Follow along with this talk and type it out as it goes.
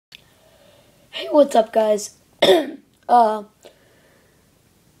Hey, what's up, guys? uh,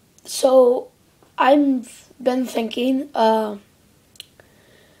 so I've been thinking, and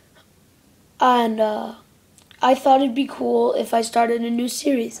I thought it'd be cool if I started a new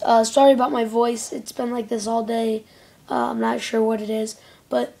series. Sorry about my voice; it's been like this all day. I'm not sure what it is,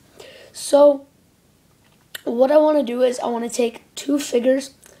 but so what I want to do is I want to take two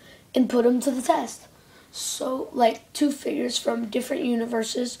figures and put them to the test. So, like two figures from different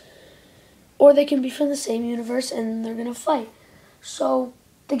universes, or they can be from the same universe and they're gonna fight. So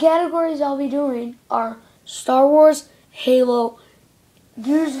the categories I'll be doing are Star Wars, Halo,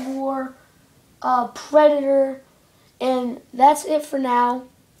 Gears of War, Predator, and that's it for now.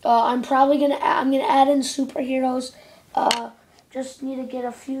 I'm gonna add in superheroes. Just need to get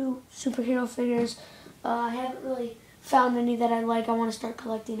a few superhero figures. I haven't really found any that I like. I want to start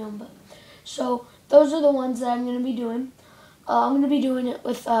collecting them, but so those are the ones that I'm gonna be doing. I'm gonna be doing it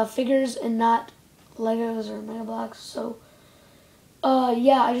with figures and not Legos or Mega Bloks. So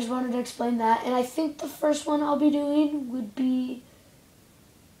yeah, I just wanted to explain that. And I think the first one I'll be doing would be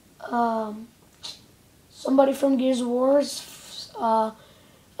somebody from Gears of War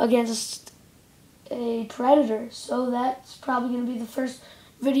against a Predator. So that's probably going to be the first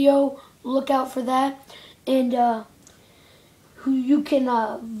video. Look out for that. And who you can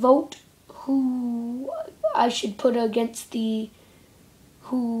vote who I should put against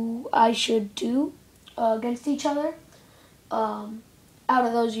who I should do against each other. Out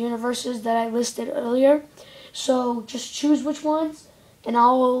of those universes that I listed earlier. So just choose which ones, and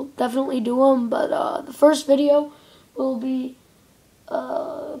I'll definitely do them. But the first video will be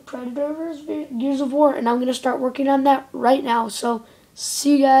Predator vs. Gears of War, and I'm going to start working on that right now. So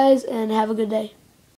see you guys, and have a good day.